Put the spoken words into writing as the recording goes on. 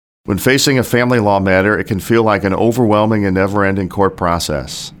When facing a family law matter, it can feel like an overwhelming and never-ending court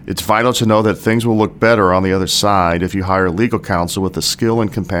process. It's vital to know that things will look better on the other side if you hire legal counsel with the skill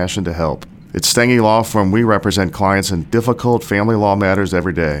and compassion to help. At Stengy Law Firm, we represent clients in difficult family law matters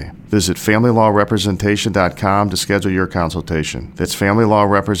every day. Visit FamilyLawRepresentation.com to schedule your consultation. That's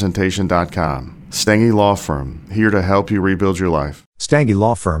FamilyLawRepresentation.com. Stengy Law Firm, here to help you rebuild your life. Stengy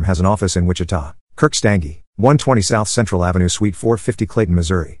Law Firm has an office in Wichita. Kirk Stengy, 120 South Central Avenue, Suite 450, Clayton,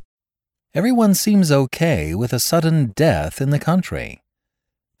 Missouri. Everyone seems okay with a sudden death in the country,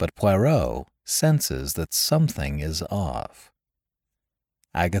 but Poirot senses that something is off.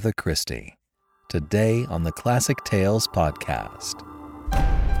 Agatha Christie, today on the Classic Tales podcast.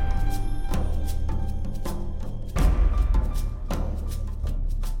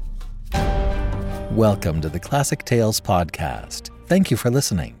 Welcome to the Classic Tales podcast. Thank you for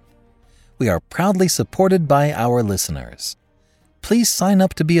listening. We are proudly supported by our listeners. Please sign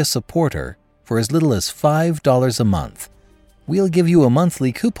up to be a supporter for as little as $5 a month. We'll give you a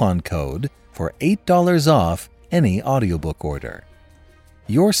monthly coupon code for $8 off any audiobook order.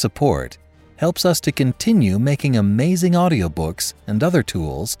 Your support helps us to continue making amazing audiobooks and other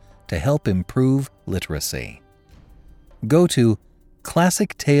tools to help improve literacy. Go to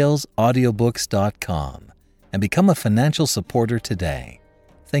ClassicTalesAudiobooks.com and become a financial supporter today.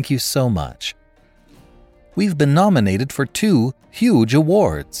 Thank you so much. We've been nominated for 2 huge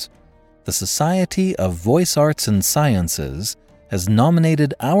awards. The Society of Voice Arts and Sciences has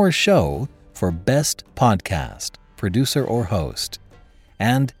nominated our show for Best Podcast, Producer or Host,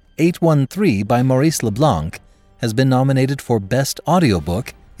 and 813 by Maurice LeBlanc has been nominated for Best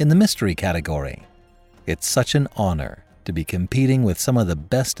Audiobook in the Mystery category. It's such an honor to be competing with some of the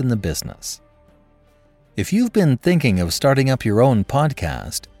best in the business. If you've been thinking of starting up your own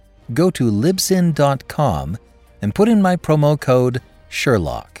podcast, go to Libsyn.com and put in my promo code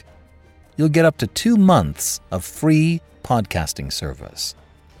Sherlock. You'll get up to 2 months of free podcasting service.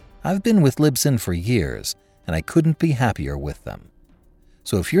 I've been with Libsyn for years, and I couldn't be happier with them.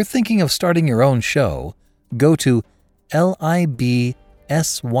 So if you're thinking of starting your own show, go to libsyn.com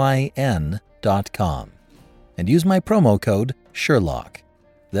and use my promo code Sherlock.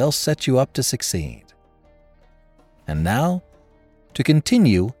 They'll set you up to succeed. And now, to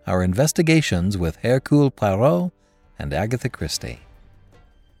continue our investigations with Hercule Poirot and Agatha Christie.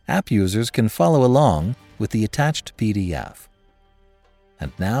 App users can follow along with the attached PDF.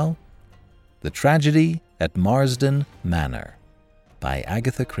 And now, The Tragedy at Marsden Manor by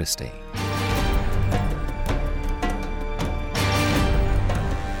Agatha Christie.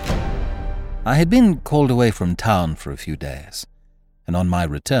 I had been called away from town for a few days, and on my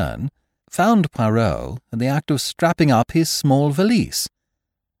return, found Poirot in the act of strapping up his small valise.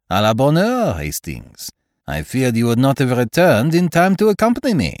 "À la bonne heure, Hastings. I feared you would not have returned in time to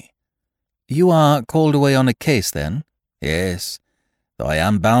accompany me." "You are called away on a case, then?" "Yes, though I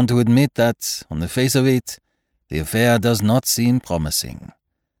am bound to admit that, on the face of it, the affair does not seem promising.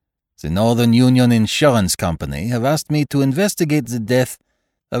 The Northern Union Insurance Company have asked me to investigate the death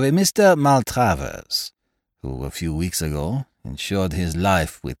of a Mr. Maltravers, who a few weeks ago insured his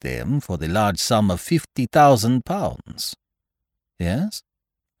life with them for the large sum of £50,000. "Yes?"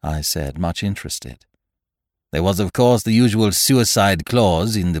 I said, much interested. "There was, of course, the usual suicide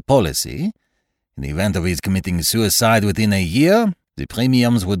clause in the policy. In the event of his committing suicide within a year, the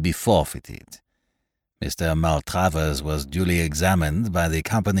premiums would be forfeited. Mr. Maltravers was duly examined by the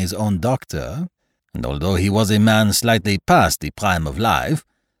company's own doctor, and although he was a man slightly past the prime of life,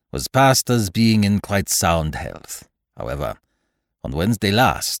 was passed as being in quite sound health. However, on Wednesday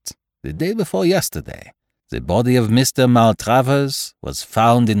last, the day before yesterday, the body of Mr. Maltravers was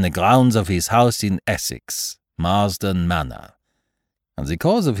found in the grounds of his house in Essex, Marsden Manor, and the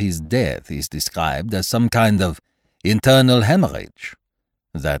cause of his death is described as some kind of internal hemorrhage.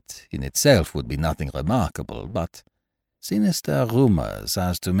 That in itself would be nothing remarkable, but sinister rumors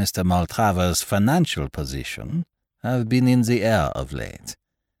as to Mr. Maltravers' financial position have been in the air of late,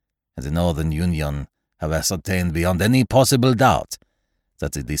 and the Northern Union have ascertained beyond any possible doubt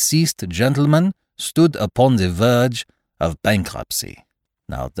that the deceased gentleman stood upon the verge of bankruptcy.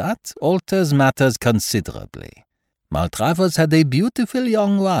 Now that alters matters considerably. Maltravers had a beautiful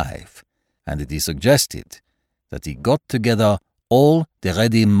young wife, and it is suggested that he got together all the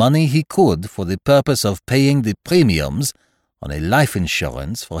ready money he could for the purpose of paying the premiums on a life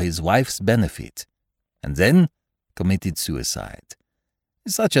insurance for his wife's benefit, and then committed suicide.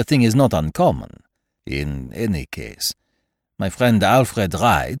 Such a thing is not uncommon. In any case, my friend Alfred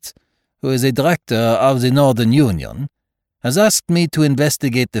Wright, who is a director of the Northern Union, has asked me to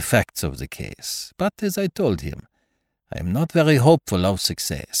investigate the facts of the case, but as I told him, I am not very hopeful of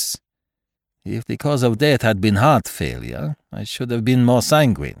success. If the cause of death had been heart failure, I should have been more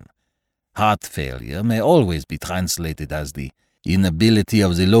sanguine. Heart failure may always be translated as the inability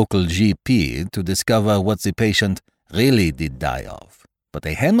of the local GP to discover what the patient really did die of, but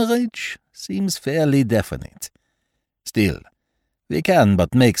a hemorrhage seems fairly definite. Still, we can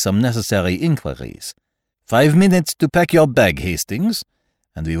but make some necessary inquiries. 5 minutes to pack your bag, Hastings,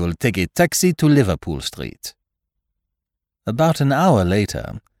 and we will take a taxi to Liverpool Street. About an hour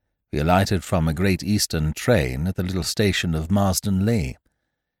later, we alighted from a Great Eastern train at the little station of Marsden.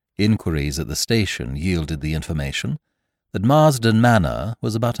 Inquiries at the station yielded the information that Marsden Manor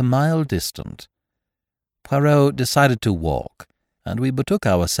was about a mile distant. Poirot decided to walk, and we betook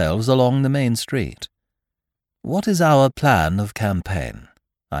ourselves along the main street. "What is our plan of campaign?"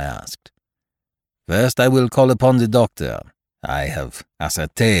 I asked. "First I will call upon the doctor. I have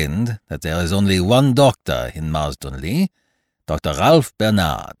ascertained that there is only one doctor in Marsden, Dr. Ralph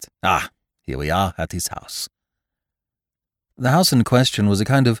Bernard. Here we are at his house." The house in question was a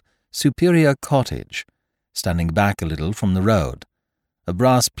kind of superior cottage, standing back a little from the road. A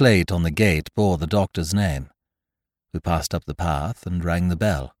brass plate on the gate bore the doctor's name. We passed up the path and rang the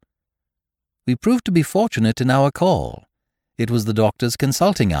bell. We proved to be fortunate in our call. It was the doctor's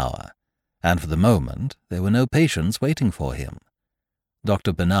consulting hour, and for the moment there were no patients waiting for him.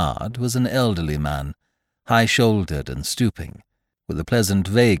 Dr. Bernard was an elderly man, high-shouldered and stooping, with a pleasant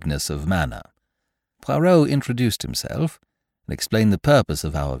vagueness of manner. Poirot introduced himself and explained the purpose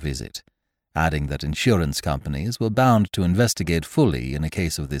of our visit, adding that insurance companies were bound to investigate fully in a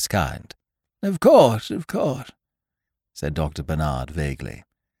case of this kind. Of course," said Dr. Bernard vaguely.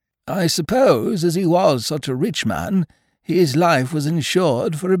 "I suppose, as he was such a rich man, his life was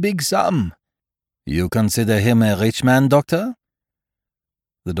insured for a big sum." "You consider him a rich man, doctor?"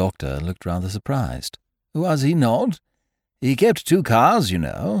 The doctor looked rather surprised. "Was he not? He kept 2 cars, you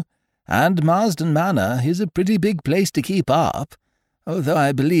know, and Marsden Manor is a pretty big place to keep up, although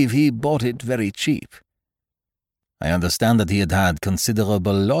I believe he bought it very cheap." "I understand that he had had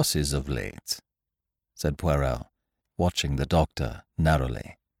considerable losses of late," said Poirot, watching the doctor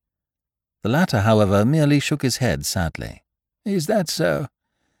narrowly. The latter, however, merely shook his head sadly. "Is that so?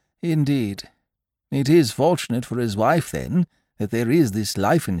 Indeed. It is fortunate for his wife, then, that there is this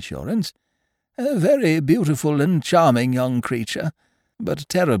life insurance. A very beautiful and charming young creature, but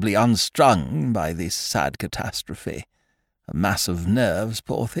terribly unstrung by this sad catastrophe. A mass of nerves,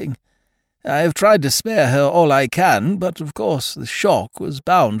 poor thing. I have tried to spare her all I can, but of course the shock was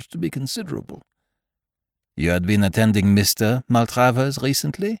bound to be considerable." "You had been attending Mr. Maltravers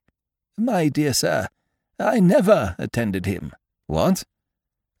recently?" "My dear sir, I never attended him." "What?"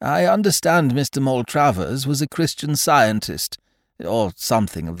 "I understand Mr. Maltravers was a Christian Scientist, or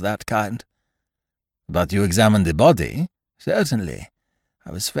something of that kind." "But you examined the body?" "Certainly.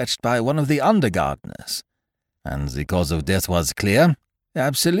 I was fetched by one of the under-gardeners." "And the cause of death was clear?"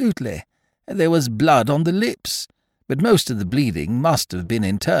 "Absolutely. There was blood on the lips, but most of the bleeding must have been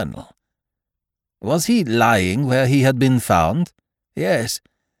internal." "Was he lying where he had been found?" "Yes.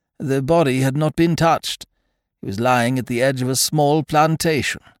 The body had not been touched. He was lying at the edge of a small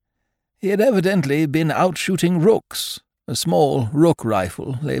plantation. He had evidently been out shooting rooks. A small rook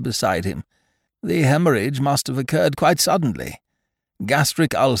rifle lay beside him. The hemorrhage must have occurred quite suddenly.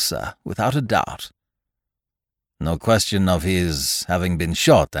 Gastric ulcer, without a doubt." "No question of his having been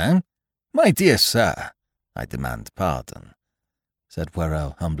shot, eh?" "My dear sir, "I demand pardon," said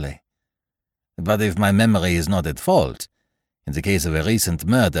Poirot humbly. "But if my memory is not at fault, in the case of a recent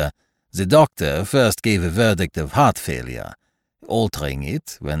murder, the doctor first gave a verdict of heart failure, altering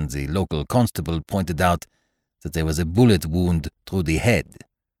it when the local constable pointed out that there was a bullet wound through the head."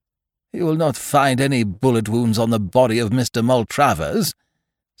 "You will not find any bullet wounds on the body of Mr. Maltravers,"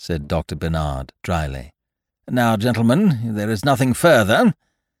 said Dr. Bernard dryly. "Now, gentlemen, there is nothing further."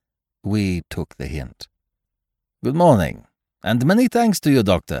 We took the hint. "Good morning, and many thanks to you,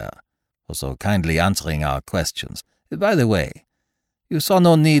 doctor, for so kindly answering our questions. By the way, you saw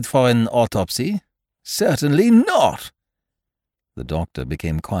no need for an autopsy?" "Certainly not." The doctor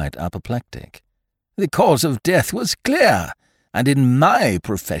became quite apoplectic. "The cause of death was clear, and in my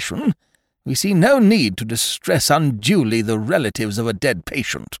profession we see no need to distress unduly the relatives of a dead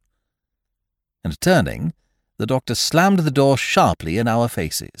patient." And turning, the doctor slammed the door sharply in our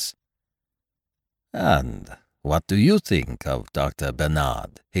faces. "And what do you think of Dr.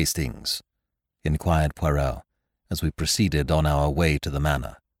 Bernard, Hastings?" inquired Poirot, as we proceeded on our way to the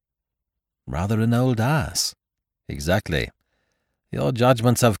manor. "Rather an old ass." "Exactly. Your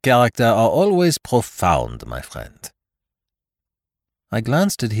judgments of character are always profound, my friend." I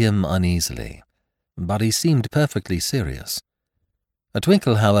glanced at him uneasily, but he seemed perfectly serious. A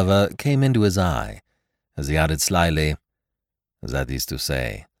twinkle, however, came into his eye, as he added slyly, "That is to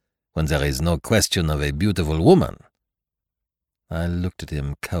say, when there is no question of a beautiful woman." I looked at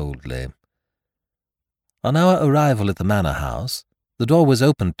him coldly. On our arrival at the manor house, the door was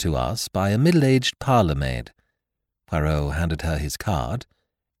opened to us by a middle-aged parlour-maid. Poirot handed her his card,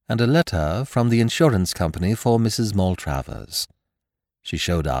 and a letter from the insurance company for Mrs. Maltravers. She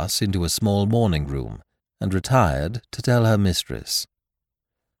showed us into a small morning-room, and retired to tell her mistress.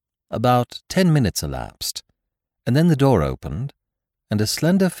 About 10 minutes elapsed, and then the door opened, and a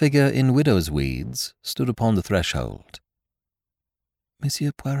slender figure in widow's weeds stood upon the threshold.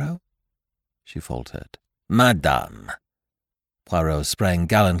 "Monsieur Poirot?" she faltered. "Madame." Poirot sprang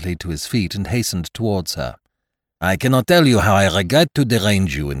gallantly to his feet and hastened towards her. "I cannot tell you how I regret to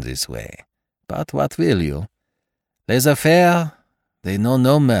derange you in this way, but what will you? Les affaires, they know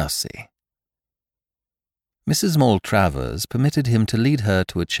no mercy." Mrs. Maltravers permitted him to lead her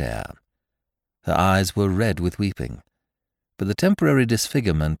to a chair. Her eyes were red with weeping, but the temporary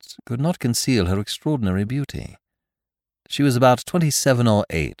disfigurement could not conceal her extraordinary beauty. She was about 27 or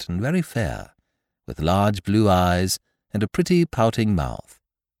 8 and very fair, with large blue eyes and a pretty pouting mouth.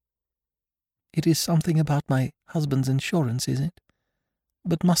 "It is something about my husband's insurance, is it?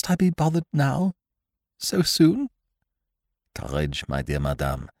 But must I be bothered now? So soon?" "Courage, my dear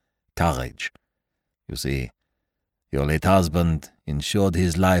madame, courage. You see, your late husband insured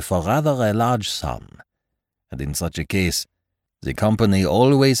his life for rather a large sum, and in such a case, the company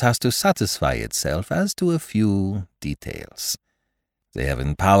always has to satisfy itself as to a few details. They have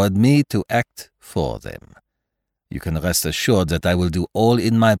empowered me to act for them. You can rest assured that I will do all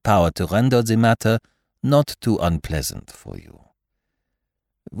in my power to render the matter not too unpleasant for you.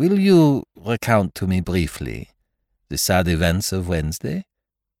 Will you recount to me briefly the sad events of Wednesday?"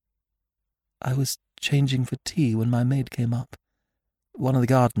 "I was changing for tea when my maid came up. One of the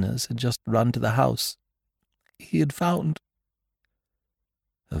gardeners had just run to the house. He had found—"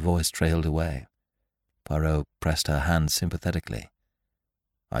 Her voice trailed away. Poirot pressed her hand sympathetically.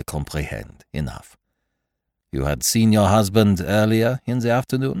 "I comprehend. Enough. You had seen your husband earlier in the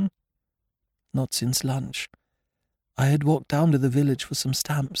afternoon?" "Not since lunch. I had walked down to the village for some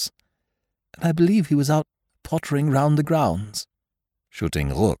stamps, and I believe he was out pottering round the grounds." "Shooting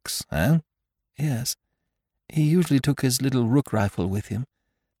rooks, eh?" "Yes. He usually took his little rook rifle with him,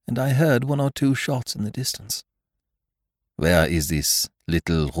 and I heard 1 or 2 shots in the distance." "Where is this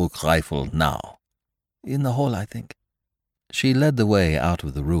little rook rifle now?" "In the hall, I think." She led the way out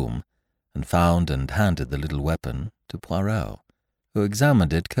of the room, and found and handed the little weapon to Poirot, who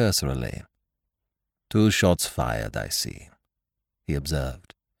examined it cursorily. "2 shots fired, I see," he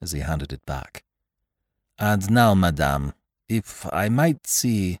observed, as he handed it back. "And now, madame, if I might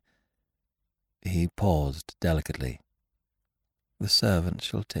see—" He paused delicately. "The servant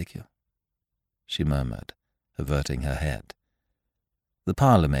shall take you," she murmured, averting her head. The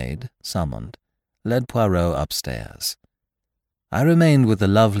parlour-maid, summoned, led Poirot upstairs. I remained with the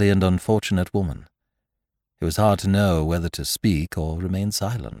lovely and unfortunate woman. It was hard to know whether to speak or remain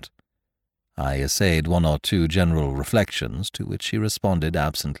silent. I essayed 1 or 2 general reflections, to which she responded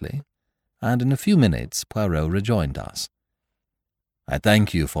absently, and in a few minutes Poirot rejoined us. "I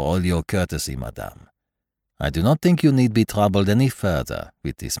thank you for all your courtesy, madame. I do not think you need be troubled any further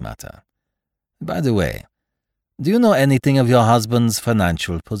with this matter. By the way, do you know anything of your husband's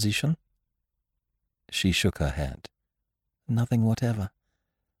financial position?" She shook her head. "Nothing whatever.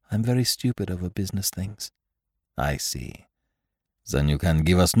 I'm very stupid over business things." "I see. Then you can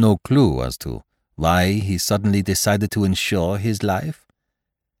give us no clue as to why he suddenly decided to insure his life?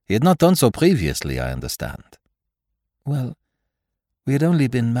 He had not done so previously, I understand." Well, we had only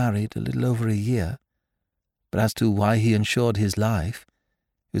been married a little over a year, but as to why he insured his life,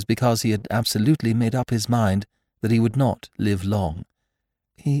 it was because he had absolutely made up his mind that he would not live long.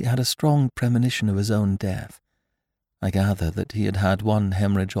 He had a strong premonition of his own death. I gather that he had had one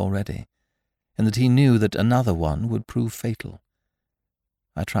hemorrhage already, and that he knew that another one would prove fatal.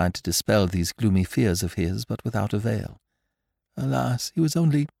 I tried to dispel these gloomy fears of his, but without avail. Alas, he was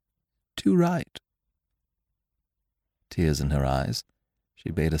only too right. Tears in her eyes,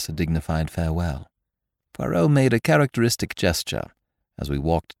 she bade us a dignified farewell. Poirot made a characteristic gesture as we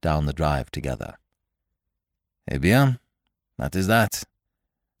walked down the drive together. "Eh bien, that is that.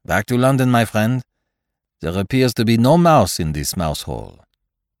 Back to London, my friend. There appears to be no mouse in this mouse-hole.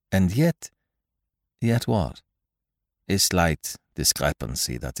 And yet—" "Yet what?" "A slight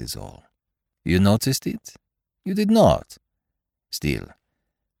discrepancy, that is all. You noticed it? You did not? Still,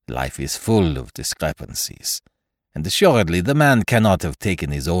 life is full of discrepancies, and assuredly the man cannot have taken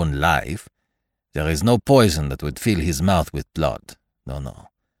his own life. There is no poison that would fill his mouth with blood. No.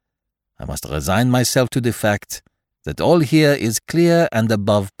 I must resign myself to the fact that all here is clear and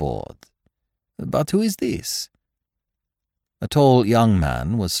above board. But who is this?" A tall young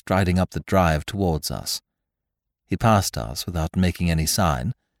man was striding up the drive towards us. He passed us without making any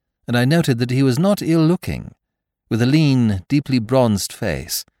sign, and I noted that he was not ill-looking, with a lean, deeply bronzed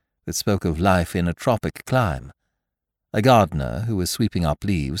face that spoke of life in a tropic clime. A gardener, who was sweeping up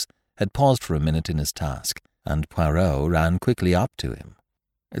leaves, had paused for a minute in his task, and Poirot ran quickly up to him.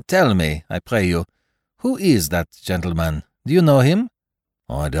 "Tell me, I pray you, who is that gentleman? Do you know him?"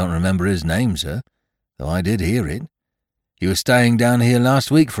 "I don't remember his name, sir, though I did hear it. He was staying down here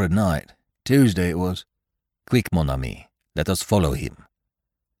last week for a night. Tuesday it was." "Quick, mon ami, let us follow him."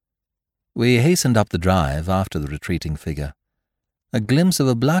 We hastened up the drive after the retreating figure. A glimpse of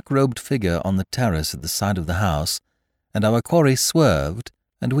a black-robed figure on the terrace at the side of the house, and our quarry swerved,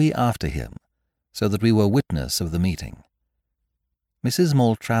 and we after him, so that we were witness of the meeting. Mrs.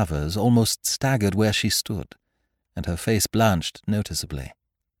 Maltravers almost staggered where she stood, and her face blanched noticeably.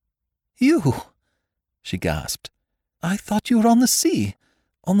 "You!" she gasped. "I thought you were on the sea,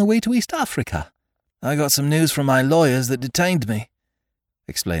 on the way to East Africa." "I got some news from my lawyers that detained me,"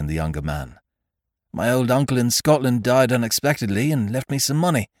 explained the younger man. "My old uncle in Scotland died unexpectedly and left me some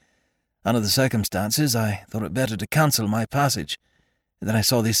money. Under the circumstances, I thought it better to cancel my passage. Then I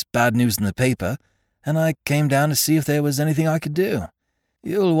saw this bad news in the paper, and I came down to see if there was anything I could do.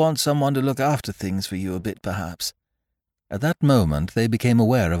 You'll want someone to look after things for you a bit, perhaps." At that moment they became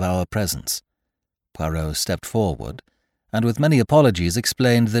aware of our presence. Poirot stepped forward, and with many apologies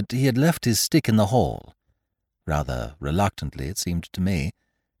explained that he had left his stick in the hall. Rather reluctantly, it seemed to me,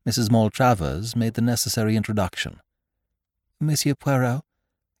 Mrs. Maltravers made the necessary introduction. "Monsieur Poirot,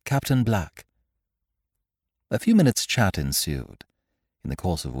 Captain Black." A few minutes' chat ensued, in the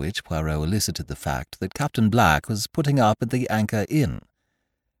course of which Poirot elicited the fact that Captain Black was putting up at the Anchor Inn.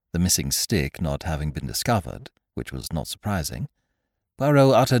 The missing stick not having been discovered, which was not surprising,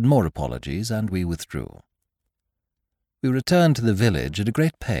 Poirot uttered more apologies, and we withdrew. We returned to the village at a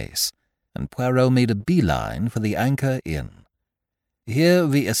great pace, and Poirot made a beeline for the Anchor Inn. "Here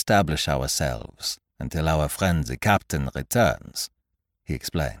we establish ourselves until our friend the captain returns," he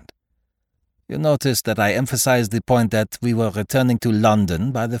explained. "You noticed that I emphasized the point that we were returning to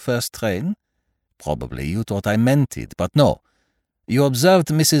London by the first train? Probably you thought I meant it, but no. You observed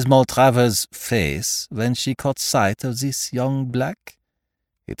Mrs. Maltravers' face when she caught sight of this young Black?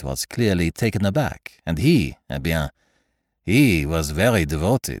 It was clearly taken aback, and he was very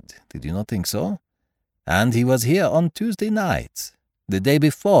devoted, did you not think so? And he was here on Tuesday night, the day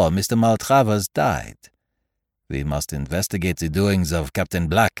before Mr. Maltravers died. We must investigate the doings of Captain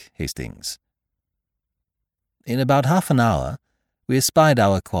Black, Hastings." In about half an hour, we espied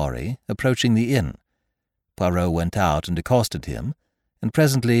our quarry approaching the inn. Poirot went out and accosted him, and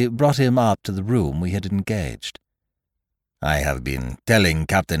presently brought him up to the room we had engaged. "I have been telling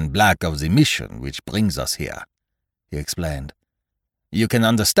Captain Black of the mission which brings us here," he explained. "You can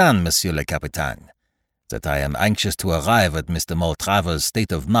understand, Monsieur le Capitaine, that I am anxious to arrive at Mr. Maltravers'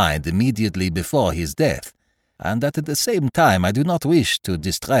 state of mind immediately before his death, and that at the same time I do not wish to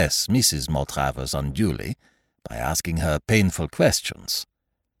distress Mrs. Maltravers unduly by asking her painful questions.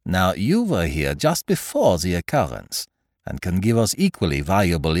 Now, you were here just before the occurrence, and can give us equally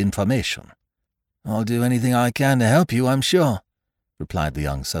valuable information." "I'll do anything I can to help you, I'm sure," replied the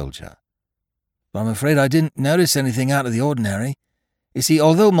young soldier. "But I'm afraid I didn't notice anything out of the ordinary. You see,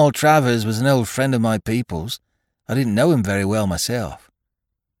 although Maltravers was an old friend of my people's, I didn't know him very well myself."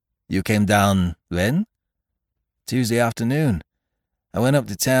 "You came down when?" "Tuesday afternoon. I went up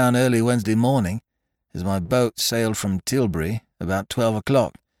to town early Wednesday morning, as my boat sailed from Tilbury about 12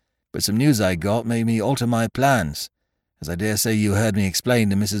 o'clock, but some news I got made me alter my plans, as I dare say you heard me explain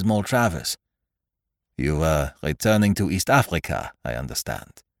to Mrs. Maltravers." "You were returning to East Africa, I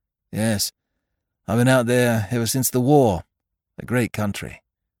understand." "Yes. I've been out there ever since the war. A great country."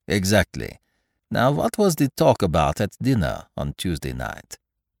 "Exactly. Now, what was the talk about at dinner on Tuesday night?"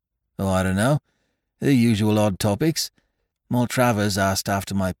 "Oh, I don't know. The usual odd topics. Maltravers asked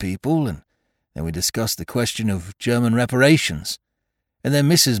after my people, and then we discussed the question of German reparations. And then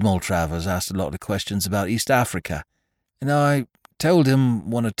Mrs. Maltravers asked a lot of questions about East Africa, and I told him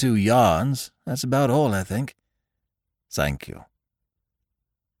one or two yarns. That's about all, I think." "Thank you."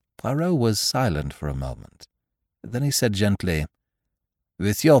 Poirot was silent for a moment. Then he said gently,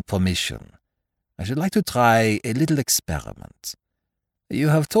 "With your permission, I should like to try a little experiment. You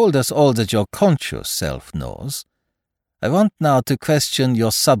have told us all that your conscious self knows. I want now to question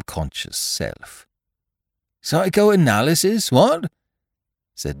your subconscious self." "Psychoanalysis, what?"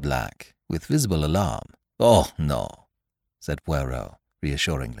 said Black, with visible alarm. "Oh, no," said Poirot,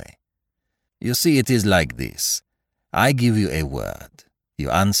 reassuringly. "You see, it is like this. I give you a word. You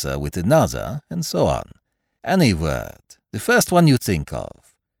answer with another, and so on. Any word, the first one you think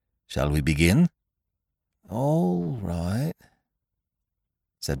of. Shall we begin?" "All right,"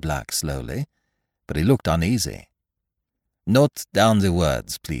 said Black slowly, but he looked uneasy. "Note down the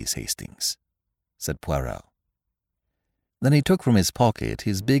words, please, Hastings," said Poirot. Then he took from his pocket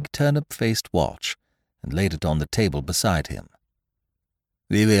his big turnip-faced watch and laid it on the table beside him.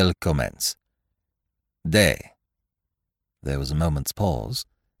 "We will commence. Day." There was a moment's pause,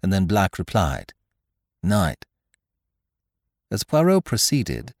 and then Black replied, "Night." As Poirot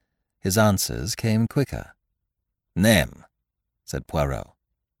proceeded, his answers came quicker. "Name," said Poirot.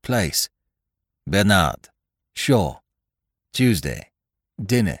 "Place." "Bernard." "Shore." "Tuesday."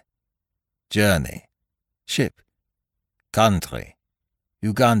 "Dinner." "Journey." "Ship." "Country."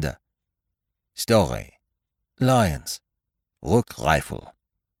 "Uganda." "Story." "Lions." "Rook rifle."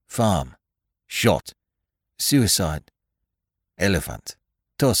 "Farm." "Shot." "Suicide." "Elephant."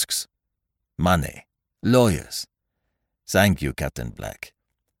 "Tusks." "Money." "Lawyers." "Thank you, Captain Black.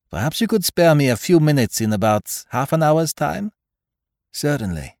 Perhaps you could spare me a few minutes in about half an hour's time?"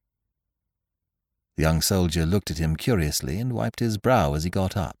 "Certainly." The young soldier looked at him curiously and wiped his brow as he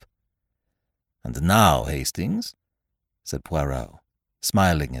got up. "And now, Hastings," said Poirot,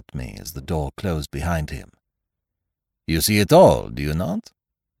 smiling at me as the door closed behind him. "You see it all, do you not?"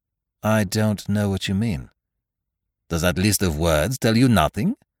 "I don't know what you mean." "Does that list of words tell you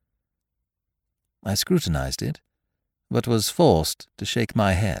nothing?" I scrutinized it, but was forced to shake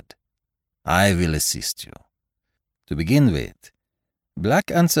my head. "I will assist you. To begin with,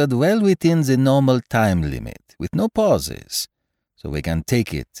 Black answered well within the normal time limit, with no pauses, so we can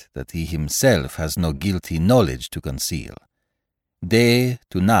take it that he himself has no guilty knowledge to conceal. Day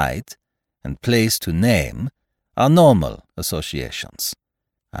to night, and place to name, are normal associations.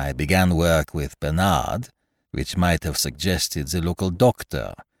 I began work with Bernard, which might have suggested the local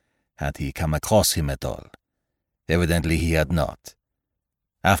doctor, had he come across him at all. Evidently he had not.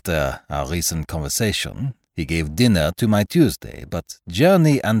 After our recent conversation, he gave dinner to my Tuesday, but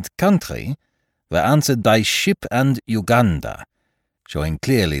journey and country were answered by ship and Uganda, showing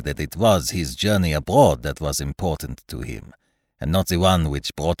clearly that it was his journey abroad that was important to him, and not the one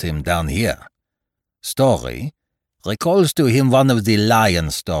which brought him down here. Story recalls to him one of the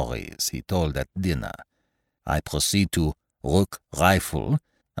lion stories he told at dinner. I proceed to rook rifle,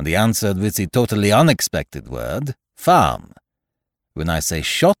 and he answered with the totally unexpected word, farm. When I say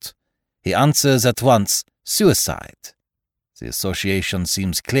shot, he answers at once, suicide. The association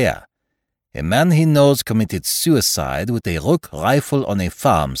seems clear. A man he knows committed suicide with a rook rifle on a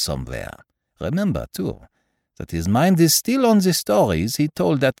farm somewhere. Remember, too, that his mind is still on the stories he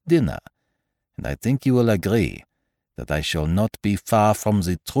told at dinner, and I think you will agree that I shall not be far from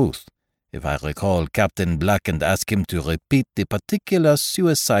the truth if I recall Captain Black and ask him to repeat the particular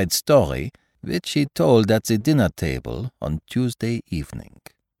suicide story which he told at the dinner table on Tuesday evening.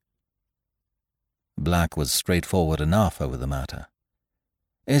 Black was straightforward enough over the matter.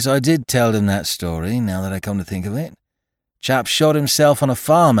 "Yes, I did tell him that story, now that I come to think of it. Chap shot himself on a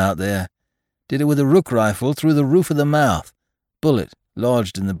farm out there. Did it with a rook rifle through the roof of the mouth. Bullet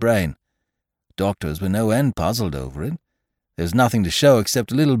lodged in the brain. Doctors were no end puzzled over it. There's nothing to show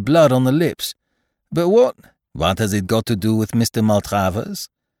except a little blood on the lips. But what has it got to do with Mr. Maltravers?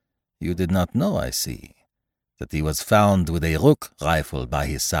 You did not know, I see, that he was found with a rook rifle by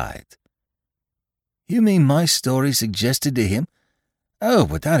his side." "You mean my story suggested to him? Oh,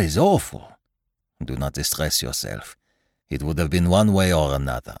 but that is awful." "Do not distress yourself. It would have been one way or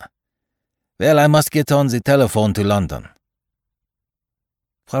another. Well, I must get on the telephone to London."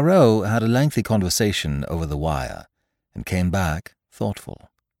 Poirot had a lengthy conversation over the wire, and came back thoughtful.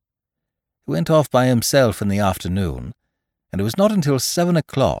 He went off by himself in the afternoon, and it was not until 7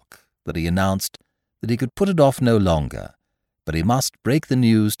 o'clock that he announced that he could put it off no longer, but he must break the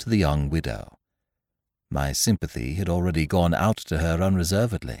news to the young widow. My sympathy had already gone out to her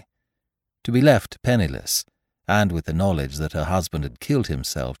unreservedly. To be left penniless, and with the knowledge that her husband had killed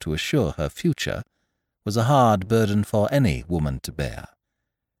himself to assure her future, was a hard burden for any woman to bear.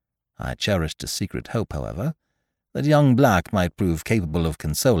 I cherished a secret hope, however, that young Black might prove capable of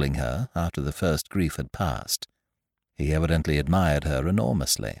consoling her after the first grief had passed. He evidently admired her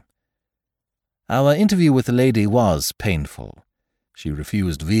enormously. Our interview with the lady was painful. She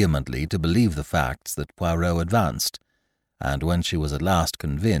refused vehemently to believe the facts that Poirot advanced, and when she was at last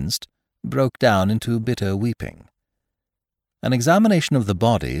convinced, broke down into bitter weeping. An examination of the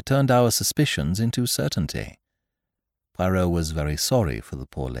body turned our suspicions into certainty. Poirot was very sorry for the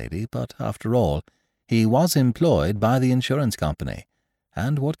poor lady, but after all, he was employed by the insurance company,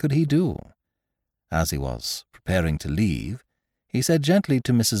 and what could he do? As he was preparing to leave, he said gently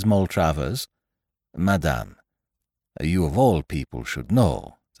to Mrs. Maltravers, "Madame, you of all people should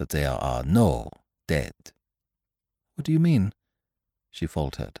know that there are no dead." "What do you mean?" she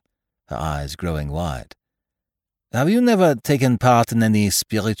faltered, her eyes growing wide. "Have you never taken part in any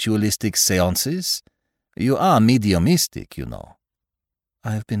spiritualistic seances? You are mediumistic, you know."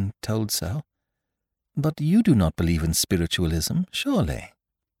 "I have been told so. But you do not believe in spiritualism, surely?"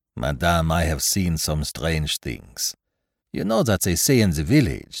 "Madame, I have seen some strange things. You know that they say in the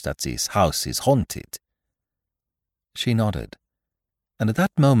village that this house is haunted." She nodded, and at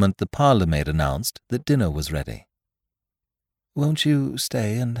that moment the parlour-maid announced that dinner was ready. "Won't you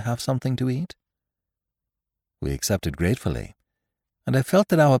stay and have something to eat?" We accepted gratefully, and I felt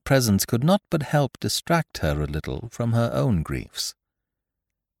that our presence could not but help distract her a little from her own griefs.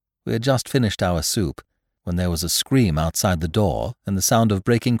 We had just finished our soup when there was a scream outside the door and the sound of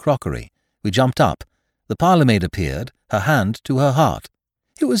breaking crockery. We jumped up. The parlour-maid appeared, her hand to her heart.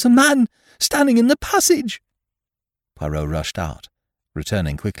 "It was a man standing in the passage." Poirot rushed out,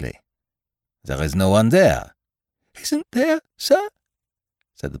 returning quickly. "There is no one there." "Isn't there, sir?"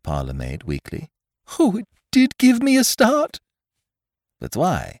 said the parlour-maid weakly. "Oh, it did give me a start." "But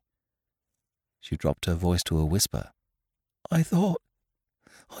why?" She dropped her voice to a whisper. I thought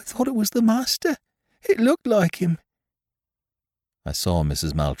it was the master. It looked like him." I saw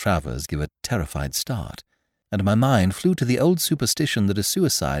Mrs. Maltravers give a terrified start, and my mind flew to the old superstition that a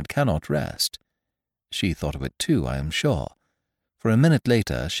suicide cannot rest. She thought of it too, I am sure, for a minute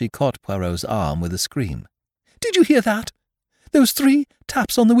later she caught Poirot's arm with a scream. "Did you hear that? Those 3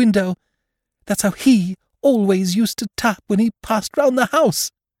 taps on the window. That's how he always used to tap when he passed round the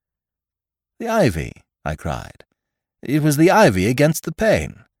house." "The ivy," I cried. "It was the ivy against the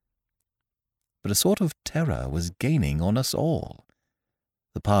pane." But a sort of terror was gaining on us all.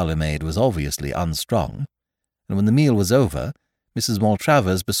 The parlour-maid was obviously unstrung, and when the meal was over, Mrs.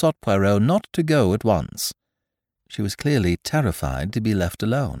 Maltravers besought Poirot not to go at once. She was clearly terrified to be left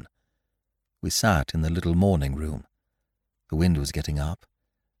alone. We sat in the little morning-room. The wind was getting up,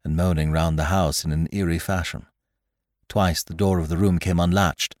 and moaning round the house in an eerie fashion. Twice the door of the room came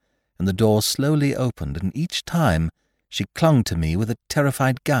unlatched, and the door slowly opened, and each time she clung to me with a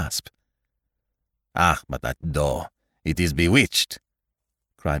terrified gasp. "Ah, but that door, it is bewitched,"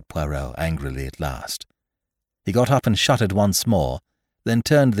 cried Poirot angrily at last. He got up and shut it once more, then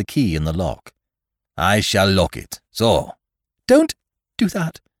turned the key in the lock. "I shall lock it, so." "Don't do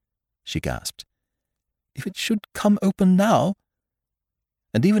that," she gasped. "If it should come open now—"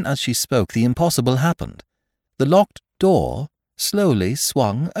 And even as she spoke, the impossible happened. The locked door slowly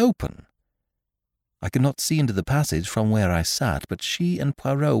swung open. I could not see into the passage from where I sat, but she and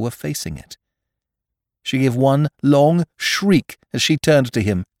Poirot were facing it. She gave one long shriek as she turned to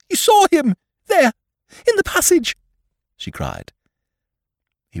him. "You saw him! There! In the passage!" she cried.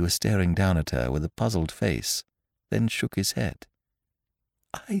 He was staring down at her with a puzzled face, then shook his head.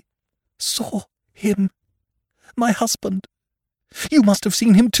 "I saw him. My husband. You must have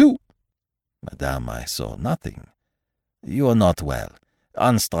seen him too." "Madame, I saw nothing. You are not well.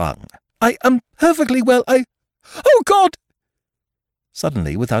 Unstrung." "I am perfectly well. Oh, God!"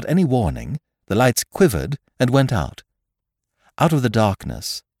 Suddenly, without any warning, the lights quivered and went out. Out of the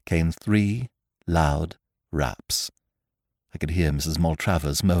darkness came 3 loud raps. I could hear Mrs.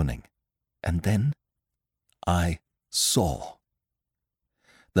 Maltravers moaning. And then I saw.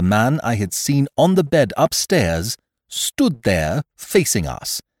 The man I had seen on the bed upstairs stood there facing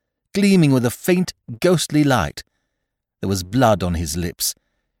us, gleaming with a faint, ghostly light. There was blood on his lips,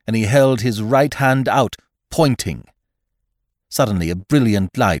 and he held his right hand out, pointing. Suddenly a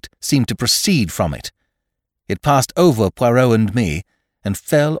brilliant light seemed to proceed from it. It passed over Poirot and me, and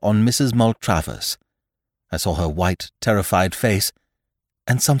fell on Mrs. Maltravers. I saw her white, terrified face,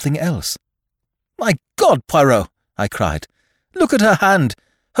 and something else. "My God, Poirot!" I cried. "Look at her hand!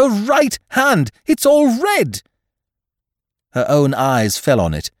 Her right hand! It's all red!" Her own eyes fell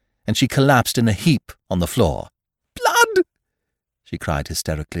on it, and she collapsed in a heap on the floor. "Blood!" she cried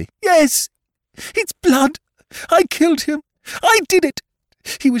hysterically. "Yes, it's blood! I killed him! I did it!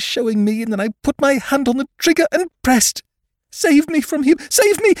 He was showing me, and then I put my hand on the trigger and pressed. Save me from him!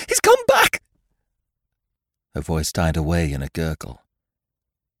 Save me! He's come back!" Her voice died away in a gurgle.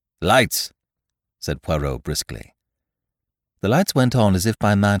 "Lights!" said Poirot briskly. The lights went on as if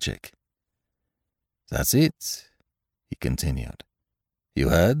by magic. "That's it," he continued. "You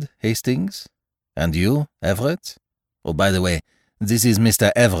heard, Hastings? And you, Everett? Oh, by the way, this is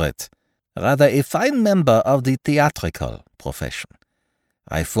Mr. Everett. Rather a fine member of the theatrical profession.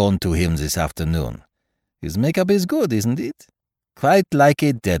 I phoned to him this afternoon. His makeup is good, isn't it? Quite like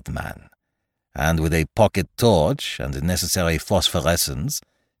a dead man. And with a pocket torch and the necessary phosphorescence,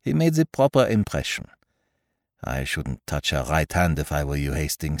 he made the proper impression. I shouldn't touch her right hand if I were you,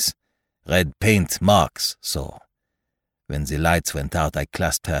 Hastings. Red paint marks so. When the lights went out, I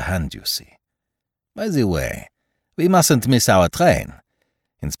clasped her hand, you see. By the way, we mustn't miss our train.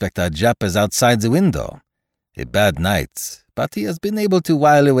 Inspector Japp is outside the window. A bad night, but he has been able to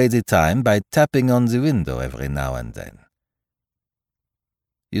while away the time by tapping on the window every now and then.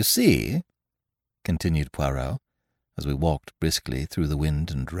 You see, continued Poirot, as we walked briskly through the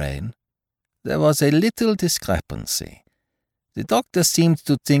wind and rain, there was a little discrepancy. The doctor seemed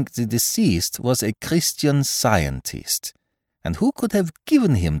to think the deceased was a Christian Scientist, and who could have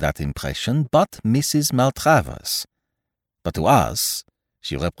given him that impression but Mrs. Maltravers? But to us,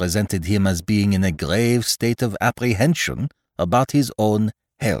 she represented him as being in a grave state of apprehension about his own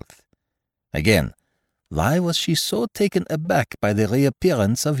health. Again, why was she so taken aback by the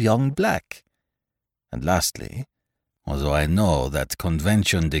reappearance of young Black? And lastly, although I know that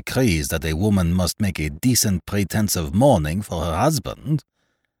convention decrees that a woman must make a decent pretense of mourning for her husband,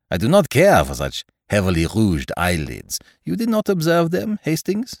 I do not care for such heavily rouged eyelids. You did not observe them,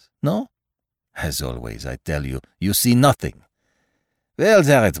 Hastings? No? As always, I tell you, you see nothing. Well,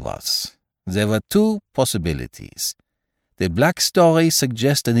 there it was. There were two possibilities. The Black story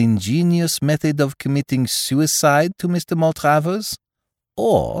suggests an ingenious method of committing suicide to Mr. Maltravers,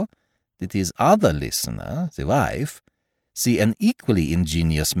 or did his other listener, the wife, see an equally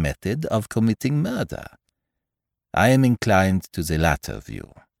ingenious method of committing murder? I am inclined to the latter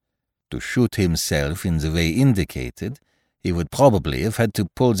view. To shoot himself in the way indicated, he would probably have had to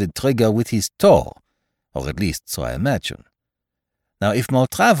pull the trigger with his toe, or at least so I imagine. Now, if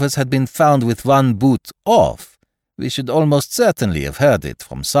Maltravers had been found with one boot off, we should almost certainly have heard it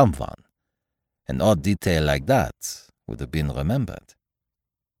from someone. An odd detail like that would have been remembered.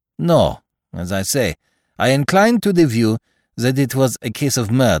 No, as I say, I incline to the view that it was a case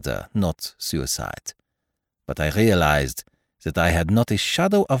of murder, not suicide. But I realized that I had not a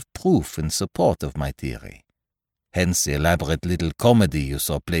shadow of proof in support of my theory. Hence the elaborate little comedy you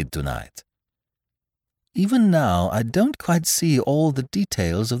saw played tonight. Even now, I don't quite see all the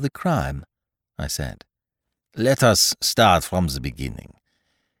details of the crime, I said. Let us start from the beginning.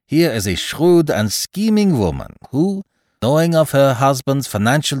 Here is a shrewd and scheming woman who, knowing of her husband's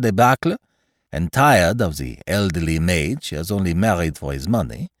financial debacle and tired of the elderly maid she has only married for his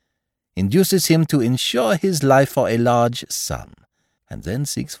money, induces him to insure his life for a large sum, and then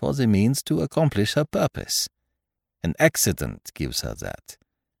seeks for the means to accomplish her purpose. An accident gives her that.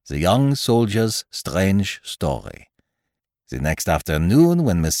 The young soldier's strange story. The next afternoon,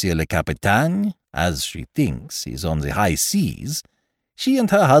 when Monsieur le Capitaine, as she thinks, is on the high seas, she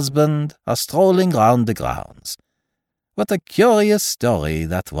and her husband are strolling round the grounds. What a curious story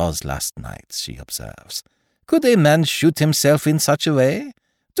that was last night, she observes. Could a man shoot himself in such a way?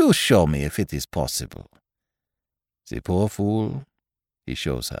 Do show me if it is possible. The poor fool, he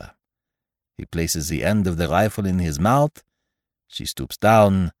shows her. He places the end of the rifle in his mouth. She stoops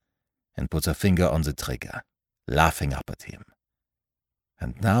down and puts her finger on the trigger, laughing up at him.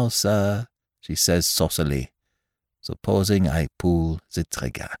 And now, sir, she says saucily, supposing I pull the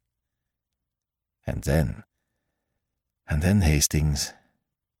trigger. And then, Hastings,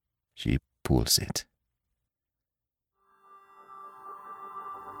 she pulls it.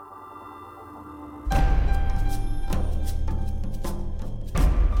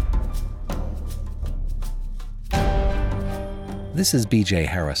 This is B.J.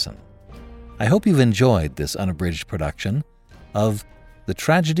 Harrison. I hope you've enjoyed this unabridged production of The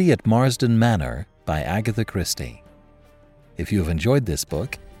Tragedy at Marsden Manor by Agatha Christie. If you have enjoyed this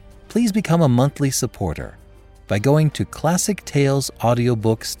book, please become a monthly supporter by going to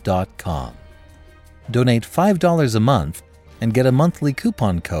ClassicTalesAudiobooks.com. Donate $5 a month and get a monthly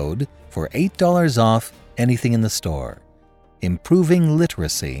coupon code for $8 off anything in the store. Improving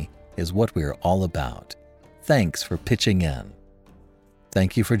literacy is what we're all about. Thanks for pitching in.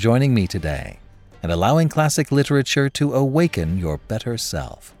 Thank you for joining me today and allowing classic literature to awaken your better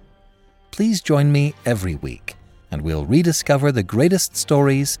self. Please join me every week, and we'll rediscover the greatest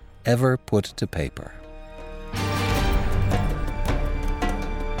stories ever put to paper.